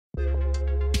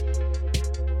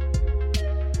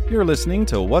You're listening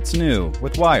to What's New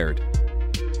with Wired.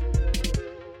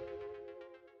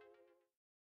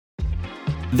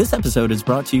 This episode is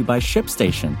brought to you by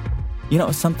ShipStation. You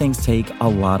know, some things take a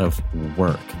lot of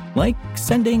work, like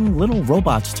sending little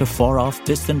robots to far-off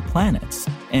distant planets.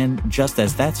 And just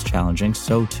as that's challenging,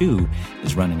 so too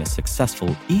is running a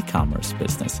successful e-commerce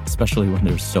business, especially when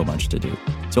there's so much to do.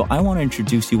 So I want to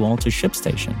introduce you all to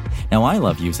ShipStation. Now, I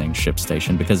love using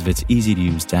ShipStation because of its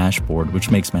easy-to-use dashboard,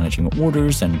 which makes managing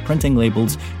orders and printing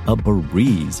labels a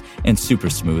breeze and super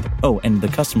smooth. Oh, and the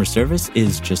customer service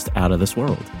is just out of this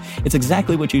world. It's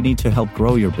exactly what you need to help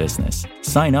grow your business.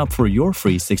 Sign up for your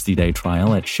free 60-day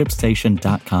trial at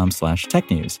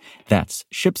shipstation.com/technews. That's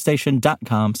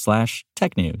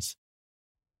shipstation.com/technews.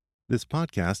 This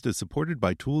podcast is supported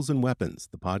by Tools and Weapons,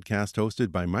 the podcast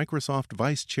hosted by Microsoft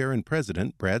Vice Chair and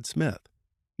President Brad Smith.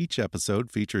 Each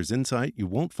episode features insight you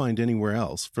won't find anywhere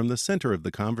else from the center of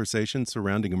the conversation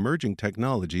surrounding emerging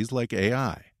technologies like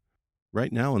AI.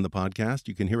 Right now on the podcast,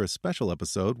 you can hear a special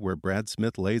episode where Brad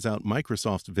Smith lays out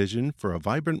Microsoft's vision for a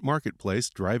vibrant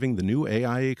marketplace driving the new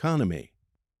AI economy.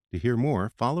 To hear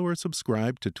more, follow or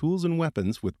subscribe to Tools and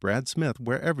Weapons with Brad Smith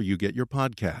wherever you get your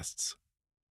podcasts.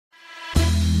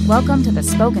 Welcome to the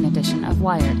spoken edition of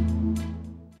Wired.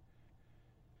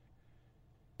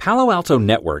 Palo Alto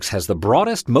Networks has the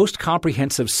broadest, most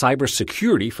comprehensive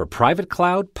cybersecurity for private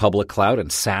cloud, public cloud,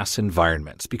 and SaaS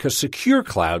environments because secure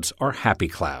clouds are happy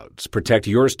clouds. Protect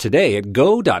yours today at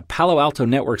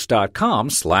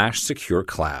go.paloaltonetworks.com/secure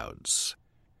clouds.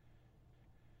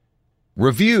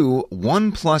 Review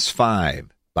OnePlus 5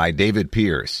 by David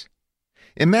Pierce.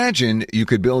 Imagine you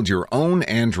could build your own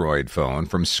Android phone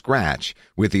from scratch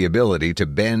with the ability to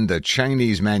bend the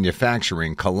Chinese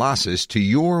manufacturing colossus to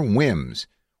your whims.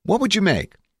 What would you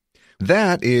make?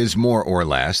 That is more or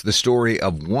less the story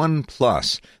of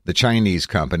OnePlus, the Chinese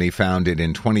company founded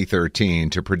in 2013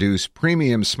 to produce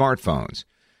premium smartphones.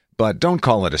 But don't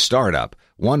call it a startup.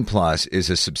 OnePlus is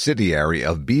a subsidiary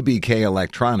of BBK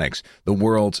Electronics, the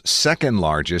world's second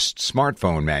largest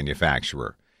smartphone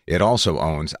manufacturer. It also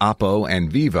owns Oppo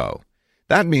and Vivo.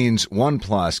 That means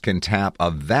OnePlus can tap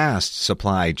a vast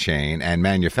supply chain and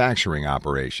manufacturing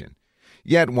operation.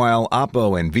 Yet while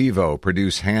Oppo and Vivo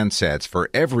produce handsets for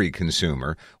every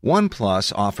consumer,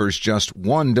 OnePlus offers just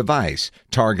one device,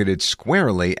 targeted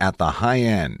squarely at the high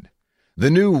end.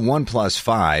 The new OnePlus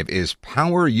 5 is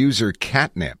power user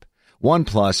catnip.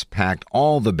 OnePlus packed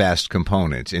all the best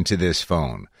components into this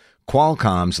phone.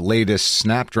 Qualcomm's latest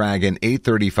Snapdragon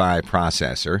 835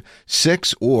 processor,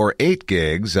 6 or 8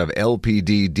 gigs of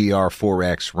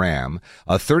LPDDR4X RAM,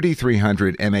 a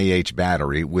 3300 mAh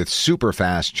battery with super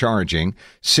fast charging,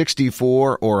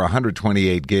 64 or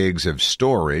 128 gigs of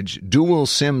storage, dual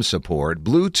SIM support,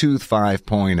 Bluetooth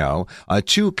 5.0, a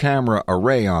 2-camera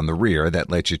array on the rear that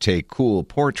lets you take cool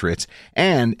portraits,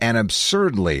 and an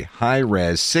absurdly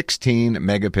high-res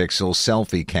 16-megapixel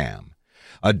selfie cam.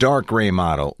 A dark gray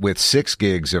model with 6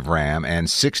 gigs of RAM and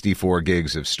 64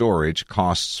 gigs of storage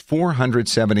costs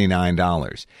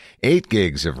 $479. 8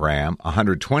 gigs of RAM,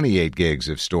 128 gigs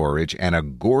of storage, and a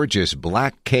gorgeous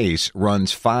black case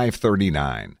runs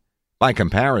 $539. By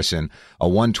comparison, a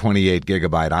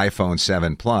 128GB iPhone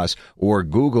 7 Plus or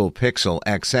Google Pixel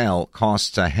XL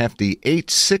costs a hefty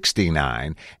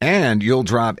 $869, and you'll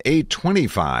drop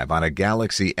 $825 on a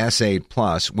Galaxy S8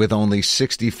 Plus with only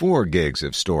 64 gigs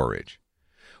of storage.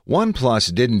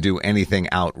 OnePlus didn't do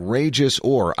anything outrageous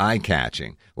or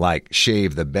eye-catching, like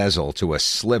shave the bezel to a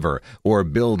sliver or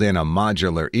build in a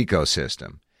modular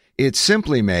ecosystem. It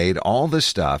simply made all the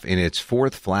stuff in its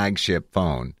fourth flagship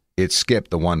phone — it skipped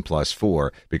the OnePlus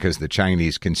 4 because the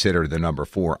Chinese consider the number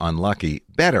 4 unlucky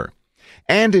 — better.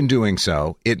 And in doing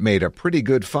so, it made a pretty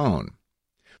good phone.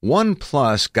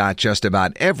 OnePlus got just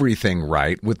about everything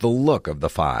right with the look of the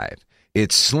 5.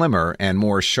 It's slimmer and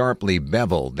more sharply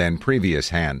beveled than previous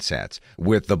handsets,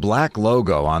 with the black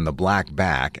logo on the black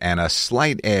back and a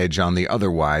slight edge on the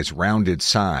otherwise rounded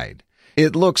side.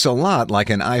 It looks a lot like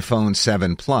an iPhone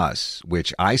 7 Plus,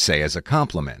 which I say as a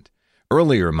compliment.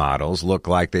 Earlier models look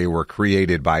like they were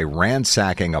created by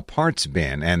ransacking a parts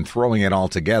bin and throwing it all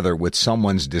together with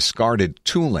someone's discarded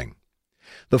tooling.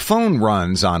 The phone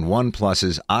runs on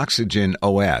OnePlus's Oxygen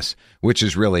OS, which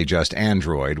is really just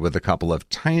Android with a couple of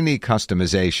tiny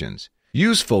customizations.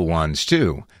 Useful ones,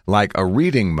 too, like a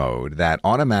reading mode that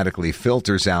automatically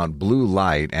filters out blue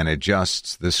light and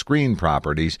adjusts the screen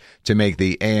properties to make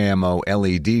the AMO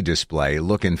LED display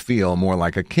look and feel more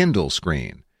like a Kindle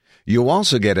screen. You'll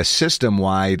also get a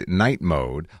system-wide night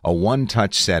mode, a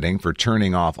one-touch setting for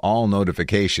turning off all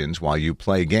notifications while you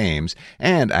play games,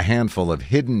 and a handful of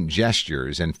hidden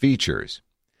gestures and features.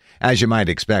 As you might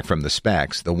expect from the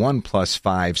specs, the OnePlus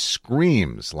 5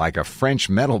 screams like a French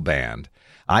metal band.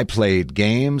 I played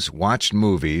games, watched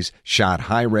movies, shot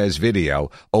high-res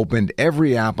video, opened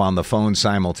every app on the phone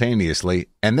simultaneously,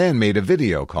 and then made a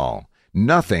video call.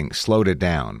 Nothing slowed it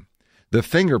down. The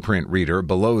fingerprint reader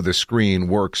below the screen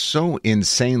works so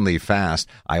insanely fast,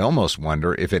 I almost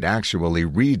wonder if it actually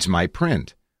reads my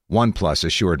print. OnePlus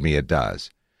assured me it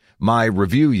does. My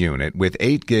review unit with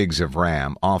 8 gigs of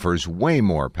RAM offers way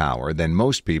more power than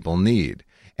most people need.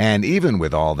 And even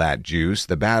with all that juice,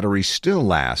 the battery still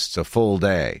lasts a full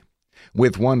day.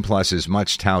 With OnePlus's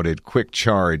much-touted quick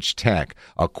charge tech,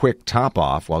 a quick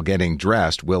top-off while getting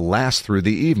dressed will last through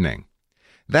the evening.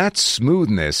 That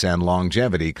smoothness and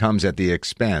longevity comes at the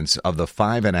expense of the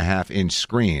 5.5-inch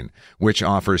screen, which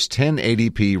offers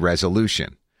 1080p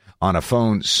resolution. On a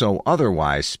phone so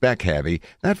otherwise spec-heavy,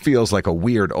 that feels like a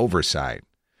weird oversight.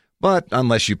 But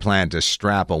unless you plan to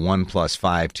strap a OnePlus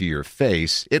 5 to your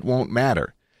face, it won't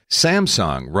matter.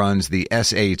 Samsung runs the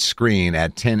S8 screen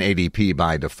at 1080p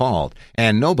by default,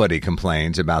 and nobody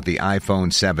complains about the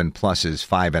iPhone 7 Plus's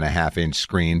 5.5-inch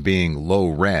screen being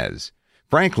low-res.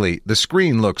 Frankly, the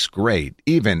screen looks great,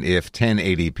 even if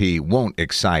 1080p won't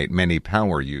excite many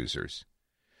power users.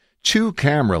 2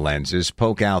 camera lenses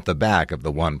poke out the back of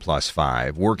the OnePlus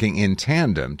 5, working in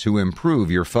tandem to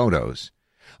improve your photos.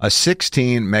 A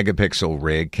 16-megapixel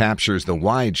rig captures the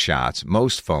wide shots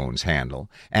most phones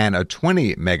handle, and a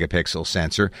 20-megapixel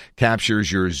sensor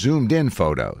captures your zoomed-in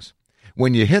photos.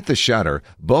 When you hit the shutter,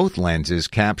 both lenses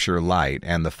capture light,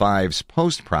 and the 5's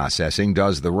post-processing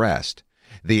does the rest.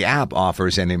 The app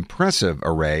offers an impressive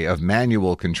array of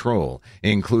manual control,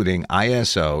 including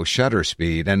ISO, shutter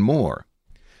speed, and more.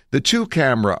 The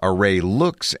 2-camera array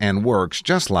looks and works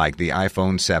just like the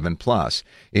iPhone 7 Plus,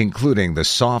 including the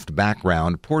soft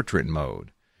background portrait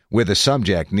mode. With a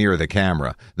subject near the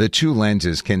camera, the 2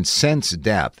 lenses can sense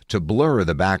depth to blur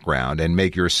the background and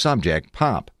make your subject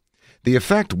pop. The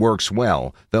effect works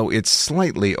well, though it's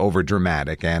slightly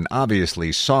overdramatic and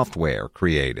obviously software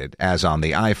created, as on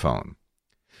the iPhone.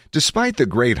 Despite the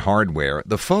great hardware,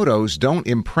 the photos don't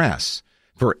impress.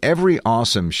 For every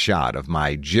awesome shot of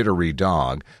my jittery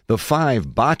dog, the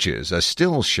 5 botches a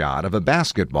still shot of a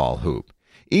basketball hoop.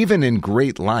 Even in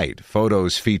great light,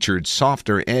 photos featured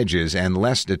softer edges and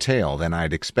less detail than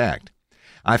I'd expect.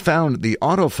 I found the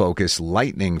autofocus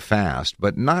lightning fast,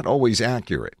 but not always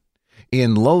accurate.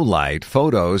 In low light,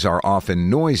 photos are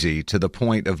often noisy to the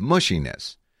point of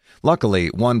mushiness. Luckily,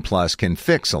 OnePlus can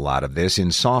fix a lot of this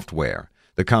in software.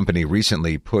 The company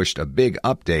recently pushed a big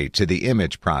update to the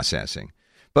image processing.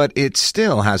 But it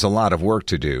still has a lot of work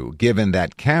to do, given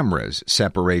that cameras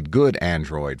separate good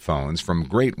Android phones from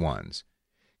great ones.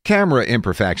 Camera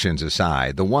imperfections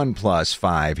aside, the OnePlus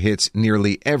 5 hits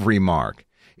nearly every mark.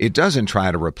 It doesn't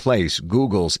try to replace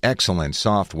Google's excellent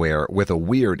software with a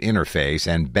weird interface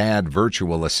and bad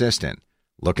virtual assistant.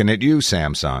 Looking at you,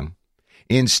 Samsung.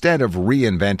 Instead of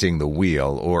reinventing the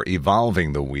wheel or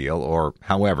evolving the wheel, or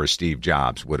however Steve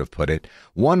Jobs would have put it,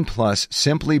 OnePlus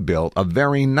simply built a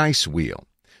very nice wheel.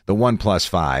 The OnePlus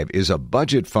 5 is a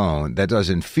budget phone that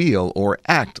doesn't feel or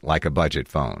act like a budget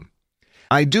phone.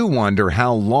 I do wonder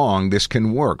how long this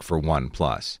can work for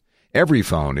OnePlus. Every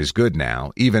phone is good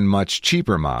now, even much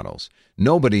cheaper models.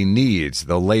 Nobody needs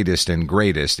the latest and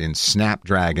greatest in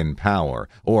Snapdragon power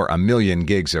or 1,000,000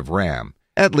 gigs of RAM,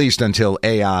 at least until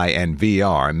AI and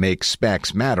VR make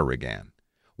specs matter again.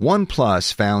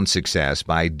 OnePlus found success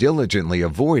by diligently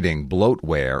avoiding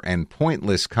bloatware and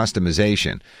pointless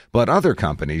customization, but other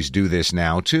companies do this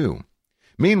now too.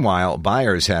 Meanwhile,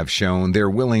 buyers have shown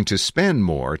they're willing to spend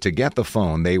more to get the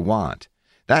phone they want.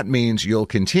 That means you'll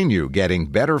continue getting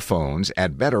better phones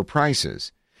at better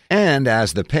prices. And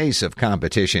as the pace of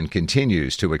competition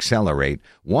continues to accelerate,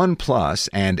 OnePlus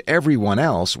and everyone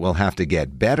else will have to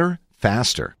get better,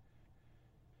 faster.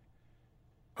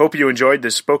 Hope you enjoyed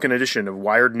this spoken edition of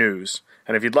Wired News.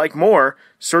 And if you'd like more,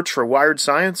 search for Wired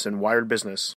Science and Wired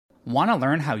Business. Want to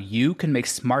learn how you can make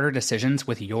smarter decisions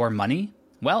with your money?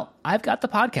 Well, I've got the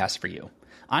podcast for you.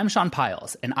 I'm Sean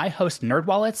Piles, and I host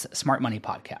NerdWallet's Smart Money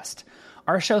Podcast.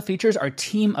 Our show features our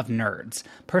team of nerds,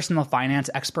 personal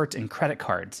finance experts in credit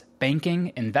cards,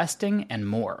 banking, investing, and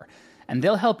more. And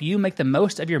they'll help you make the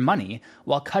most of your money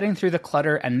while cutting through the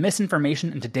clutter and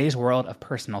misinformation in today's world of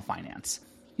personal finance.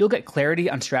 You'll get clarity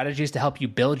on strategies to help you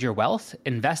build your wealth,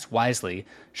 invest wisely,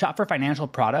 shop for financial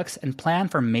products, and plan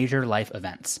for major life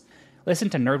events. Listen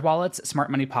to NerdWallet's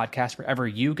Smart Money Podcast wherever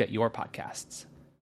you get your podcasts.